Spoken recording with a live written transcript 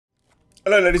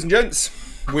Hello ladies and gents,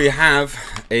 we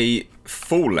have a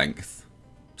full-length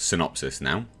synopsis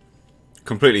now.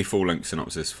 Completely full-length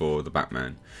synopsis for the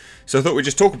Batman. So I thought we'd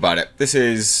just talk about it. This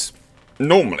is,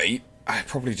 normally, I'd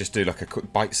probably just do like a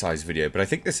quick bite-sized video, but I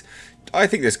think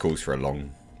this calls for a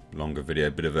longer video,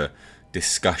 a bit of a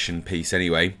discussion piece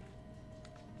anyway.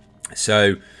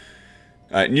 So,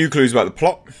 new clues about the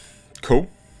plot. Cool.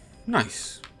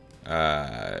 Nice.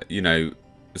 You know,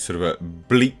 sort of a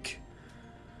bleak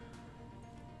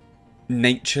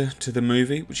nature to the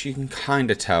movie, which you can kind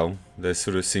of tell. There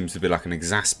sort of seems to be like an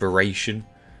exasperation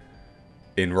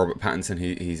in Robert Pattinson.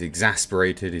 He's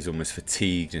exasperated, he's almost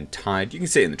fatigued and tired. You can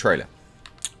see it in the trailer.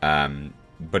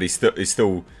 But he's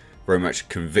still very much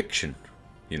conviction,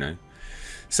 you know.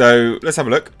 So let's have a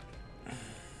look.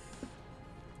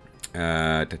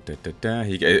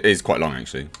 It is quite long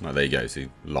actually. Oh, there you go, see,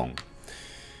 long.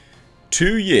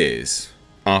 2 years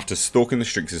after stalking the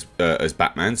streets as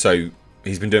Batman, so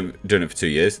he's been doing it for 2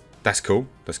 years. That's cool.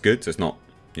 That's good. So it's not,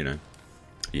 you know,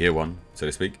 year one, so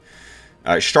to speak.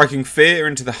 Striking fear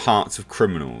into the hearts of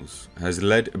criminals has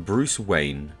led Bruce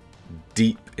Wayne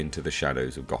deep into the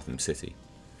shadows of Gotham City.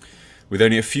 With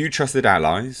only a few trusted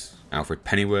allies, Alfred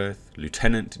Pennyworth,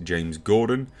 Lieutenant James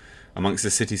Gordon, amongst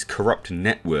the city's corrupt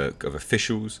network of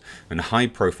officials and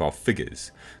high-profile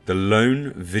figures, the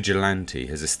lone vigilante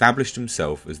has established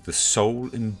himself as the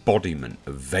sole embodiment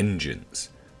of vengeance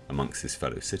amongst his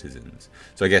fellow citizens.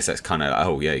 So I guess that's kind of,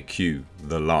 oh yeah, cue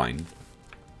the line.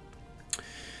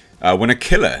 When a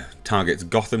killer targets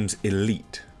Gotham's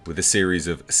elite with a series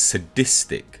of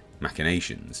sadistic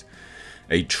machinations,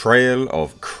 a trail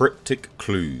of cryptic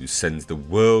clues sends the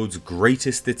world's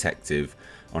greatest detective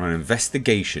on an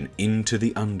investigation into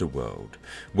the underworld,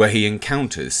 where he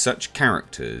encounters such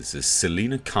characters as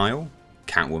Selina Kyle,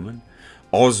 Catwoman,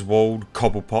 Oswald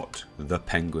Cobblepot, the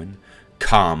Penguin,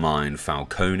 Carmine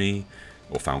Falcone,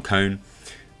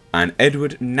 and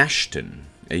Edward Nashton,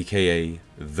 aka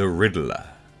the Riddler.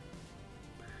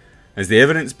 As the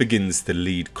evidence begins to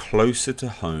lead closer to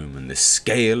home and the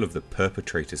scale of the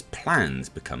perpetrator's plans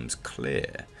becomes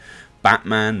clear,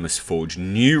 Batman must forge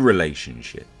new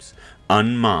relationships,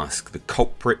 unmask the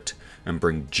culprit, and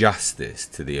bring justice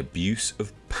to the abuse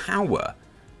of power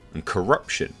and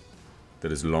corruption that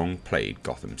has long plagued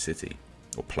Gotham City.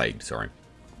 Or plagued, sorry.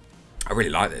 I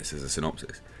really like this as a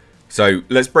synopsis. So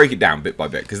let's break it down bit by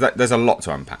bit, because there's a lot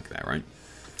to unpack there, right?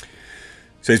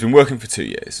 So he's been working for 2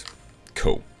 years.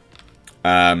 Cool.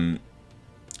 I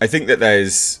think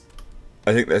there's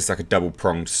like a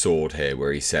double-pronged sword here,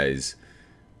 where he says,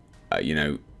 you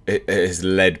know, it has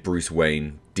led Bruce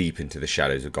Wayne deep into the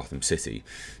shadows of Gotham City.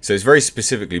 So it's very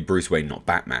specifically Bruce Wayne, not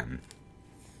Batman.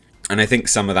 And I think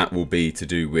some of that will be to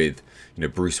do with, you know,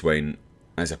 Bruce Wayne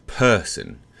as a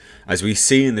person. As we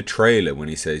see in the trailer when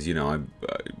he says, you know,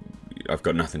 I've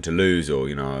got nothing to lose, or,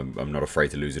 you know, I'm not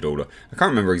afraid to lose it all. I can't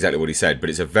remember exactly what he said, but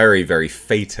it's a very, very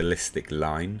fatalistic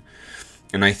line.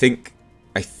 And I think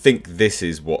this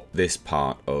is what this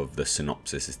part of the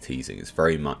synopsis is teasing. It's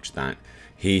very much that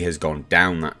he has gone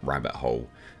down that rabbit hole,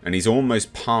 and he's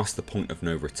almost past the point of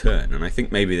no return. And I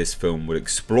think maybe this film would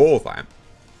explore that,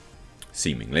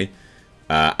 seemingly,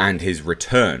 and his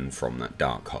return from that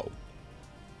dark hole.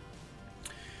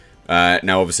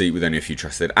 Now, obviously, with only a few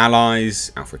trusted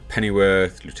allies, Alfred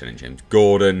Pennyworth, Lieutenant James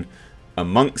Gordon,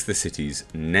 amongst the city's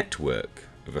network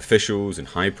of officials and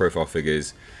high-profile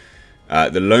figures,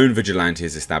 the lone vigilante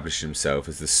has established himself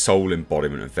as the sole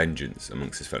embodiment of vengeance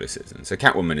amongst his fellow citizens. So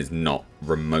Catwoman is not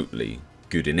remotely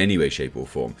good in any way, shape, or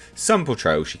form. Some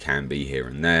portrayals she can be here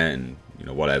and there, and, you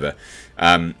know, whatever.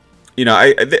 You know,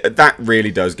 that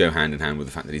really does go hand in hand with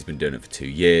the fact that he's been doing it for 2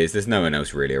 years. There's no one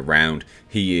else really around.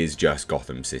 He is just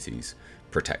Gotham City's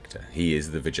protector. He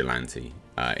is the vigilante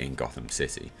in Gotham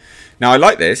City. Now, I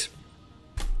like this.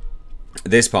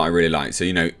 This part I really like. So,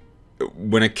 you know,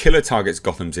 when a killer targets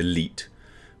Gotham's elite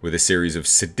with a series of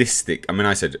sadistic... I mean,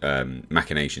 I said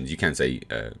machinations. You can say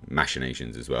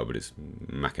machinations as well, but it's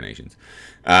machinations.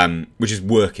 Which is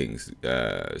workings.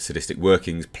 Sadistic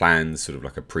workings, plans, sort of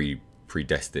like a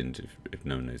predestined, if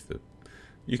no one knows the...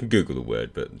 You can Google the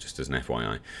word, but just as an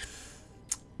FYI.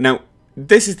 Now,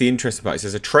 this is the interesting part. It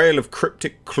says, a trail of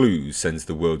cryptic clues sends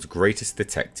the world's greatest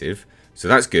detective. So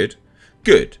that's good.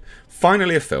 Good.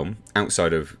 Finally a film,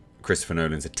 outside of Christopher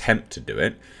Nolan's attempt to do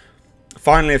it,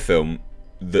 finally a film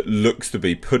that looks to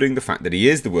be putting the fact that he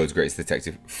is the world's greatest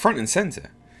detective front and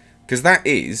centre. Because that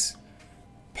is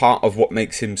part of what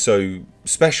makes him so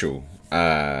special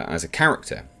as a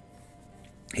character.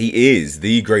 He is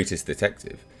the greatest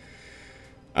detective.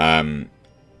 And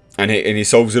he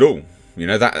solves it all. You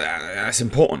know, that's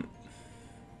important.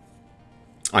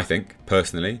 I think,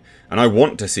 personally. And I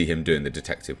want to see him doing the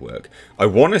detective work. I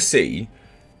want to see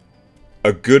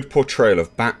a good portrayal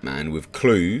of Batman with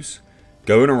clues,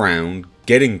 going around,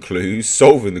 getting clues,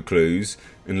 solving the clues,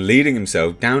 and leading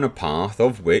himself down a path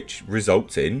of which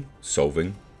results in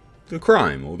solving the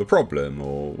crime or the problem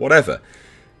or whatever.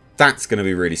 That's going to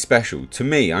be really special to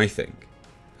me, I think.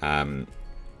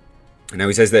 Now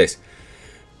he says this,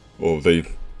 or the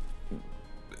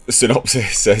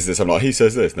synopsis says this. I'm like, he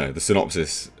says this. No, the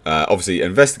synopsis, obviously,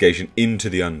 investigation into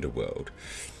the underworld.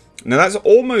 Now that's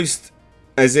almost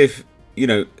as if, you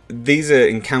know, these are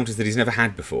encounters that he's never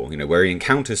had before. You know, where he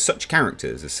encounters such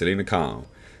characters as Selina Kyle,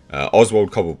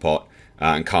 Oswald Cobblepot,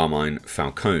 and Carmine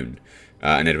Falcone,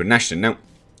 and Edward Nashton. Now,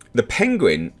 the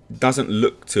Penguin doesn't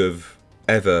look to have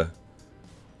ever,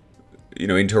 you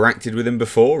know, interacted with him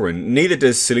before, and neither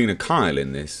does Selina Kyle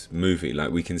in this movie.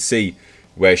 Like, we can see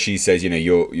where she says, you know,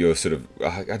 you're sort of,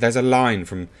 there's a line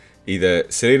from either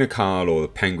Selina Kyle or the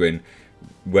Penguin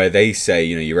where they say,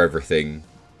 you know, you're everything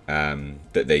that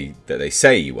they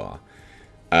say you are,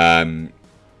 and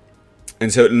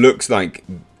so it looks like,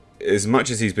 as much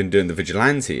as he's been doing the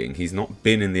vigilanteing, he's not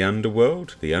been in the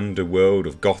underworld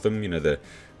of Gotham, you know,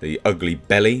 the ugly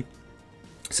belly.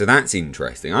 So that's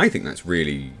interesting. I think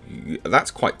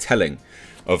that's quite telling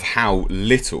of how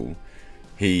little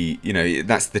he, you know,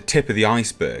 that's the tip of the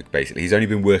iceberg, basically. He's only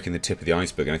been working the tip of the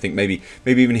iceberg, and I think maybe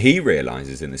even he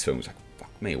realizes in this film, it's like,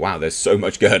 fuck me, wow, there's so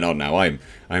much going on now. I'm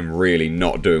really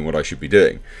not doing what I should be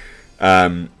doing.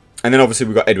 And then obviously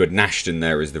we've got Edward Nashton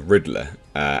there as the Riddler.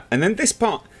 And then this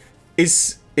part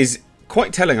is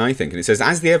quite telling, I think. And it says,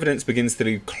 as the evidence begins to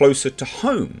lead closer to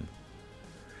home.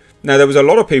 Now, there was a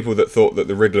lot of people that thought that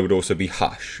the Riddler would also be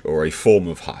Hush, or a form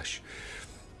of Hush.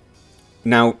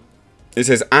 Now, it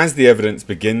says, as the evidence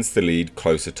begins to lead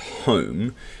closer to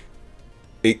home,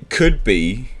 it could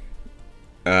be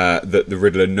that the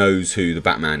Riddler knows who the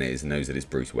Batman is, knows that it's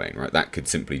Bruce Wayne, right? That could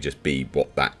simply just be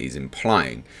what that is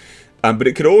implying. But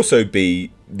it could also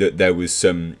be that there was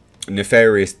some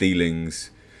nefarious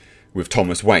dealings with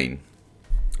Thomas Wayne.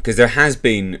 Because there has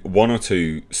been one or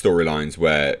two storylines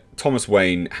where Thomas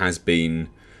Wayne has been,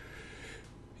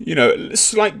 you know, a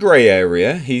slight grey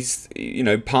area. He's, you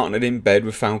know, partnered in bed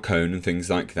with Falcone and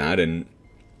things like that, and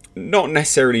not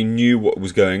necessarily knew what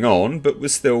was going on, but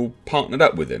was still partnered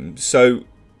up with him. So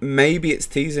maybe it's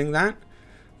teasing that,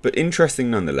 but interesting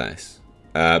nonetheless.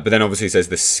 But then obviously it says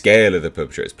the scale of the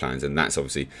perpetrator's plans, and that's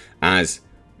obviously as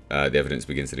the evidence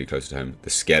begins to lead closer to home, the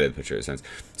scale of the perpetrator's plans.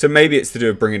 So maybe it's to do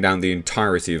with bringing down the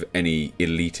entirety of any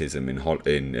elitism in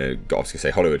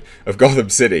Hollywood, of Gotham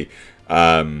City.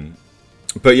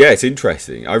 But yeah, it's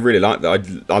interesting. I really like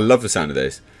that. I love the sound of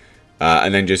this.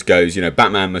 And then just goes, you know,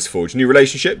 Batman must forge new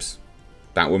relationships.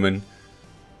 Batwoman,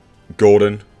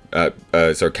 Gordon,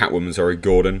 Catwoman,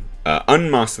 Gordon.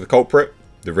 Unmask the culprit,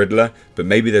 the Riddler. But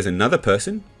maybe there's another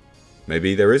person.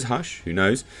 Maybe there is Hush, who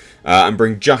knows? And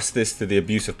bring justice to the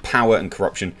abuse of power and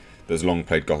corruption that has long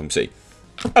plagued Gotham City.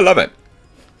 I love it.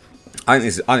 I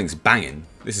think it's banging.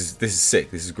 This is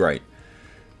sick. This is great.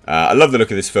 I love the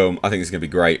look of this film. I think it's going to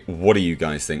be great. What do you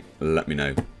guys think? Let me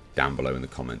know down below in the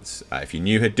comments. If you're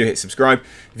new here, do hit subscribe.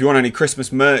 If you want any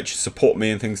Christmas merch, support me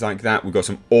and things like that, we've got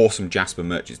some awesome Jasper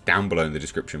merch. It's down below in the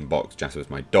description box. Jasper's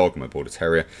my dog, my border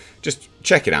terrier. Just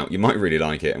check it out. You might really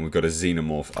like it. And we've got a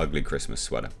Xenomorph ugly Christmas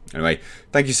sweater. Anyway,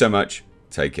 thank you so much.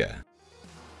 Take care.